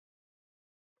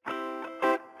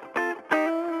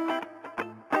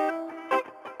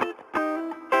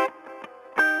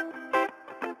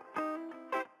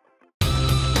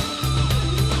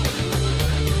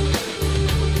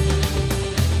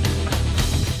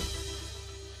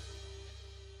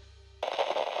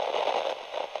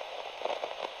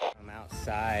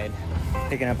outside,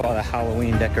 picking up all the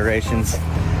Halloween decorations.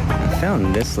 I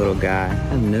found this little guy. I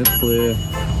have no clue.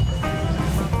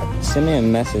 Send me a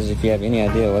message if you have any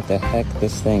idea what the heck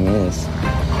this thing is.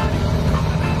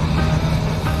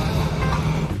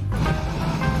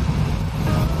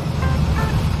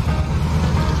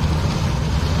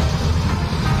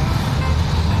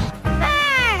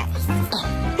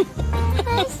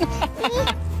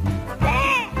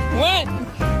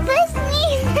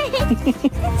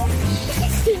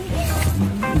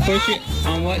 Push it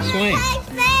on what swing?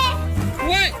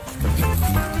 What?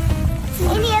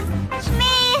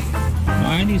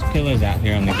 Why are these pillows out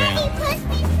here on the ground?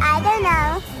 I don't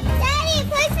know. Daddy,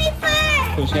 push me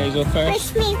first. Push Hazel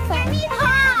first? Push me first. Me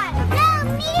hard. No,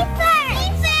 me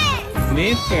first. Me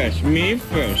first. Me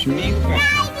first. Me first.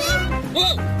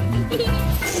 Whoa!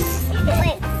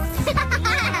 Wait.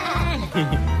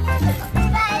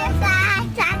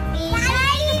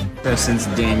 So since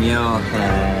Danielle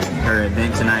had her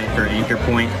event tonight for Anchor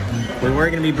Point, we were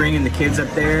going to be bringing the kids up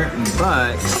there,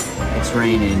 but it's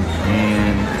raining.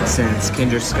 And since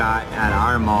Kendra Scott at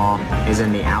our mall is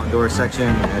in the outdoor section,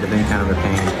 it would have been kind of a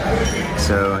pain.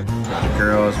 So the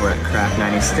girls were at Craft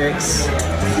 96.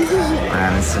 We're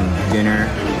having some dinner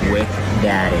with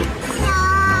Daddy.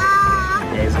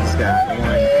 Hazel's got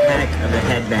one heck of a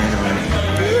headband on.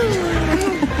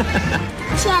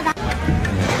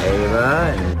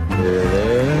 Ava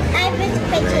and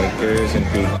Lakers and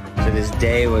people. So this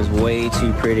day was way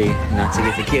too pretty not to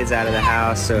get the kids out of the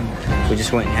house, so we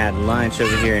just went and had lunch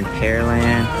over here in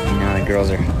Pearland. And now the girls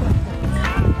are.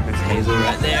 There's Hazel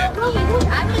right there. I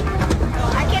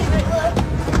can look.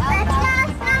 Let's go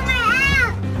somewhere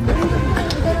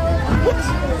else.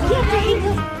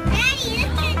 Daddy,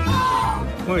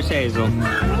 look. Where's Hazel?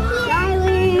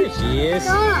 There she is.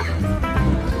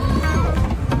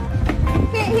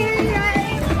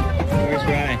 Where's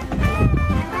Ryan?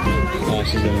 Oh,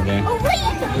 she's over there. Oh, wait!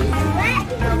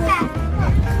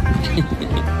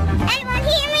 Anyone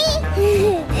hear me?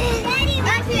 Daddy,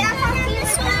 that's me up on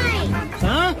this line.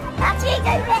 Huh? That's me go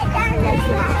back down this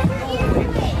line.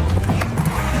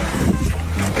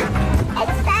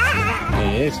 It's fast.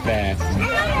 It is fast.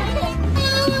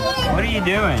 What are you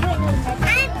doing? I'm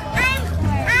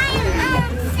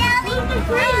selling the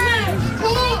fries.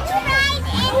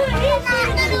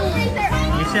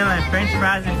 You're selling French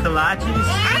fries and kolaches?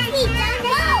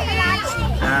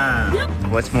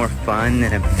 What's more fun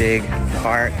than a big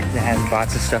park that has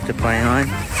lots of stuff to play on?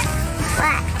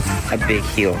 What? A big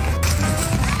hill.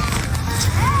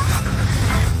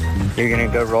 You're gonna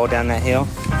go roll down that hill?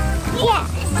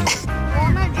 Yes.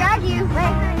 I'm gonna drag you.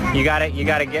 You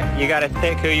gotta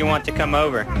pick who you want to come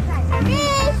over.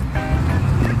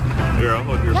 No,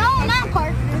 not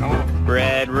Parker.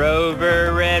 Red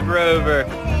Rover, Red Rover.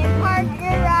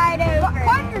 Parker ride over.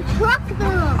 Parker truck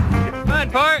them. Come on,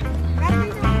 Park.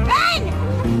 Run!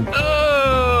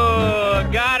 Oh,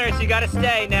 got her. She gotta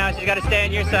stay now. She's gotta stay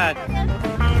on your side.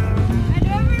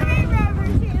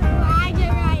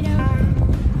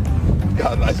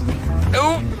 God, nice.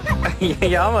 Oh,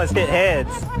 you almost hit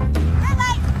heads.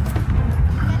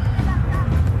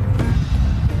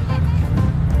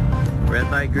 Red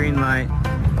light, green light.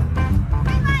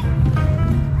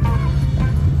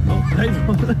 Oh,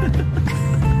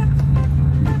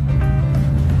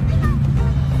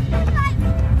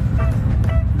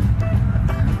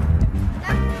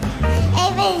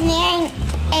 Ava's nearing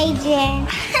Adrian.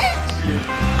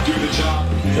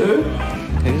 Who?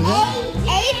 Who's that?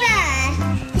 Ava!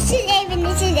 This is Ava and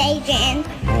this is Adrian.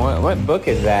 What book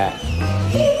is that?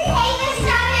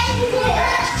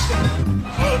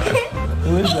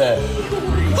 Who is that?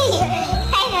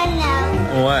 I don't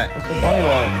know. What?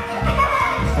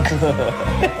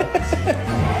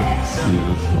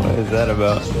 What is that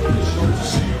about?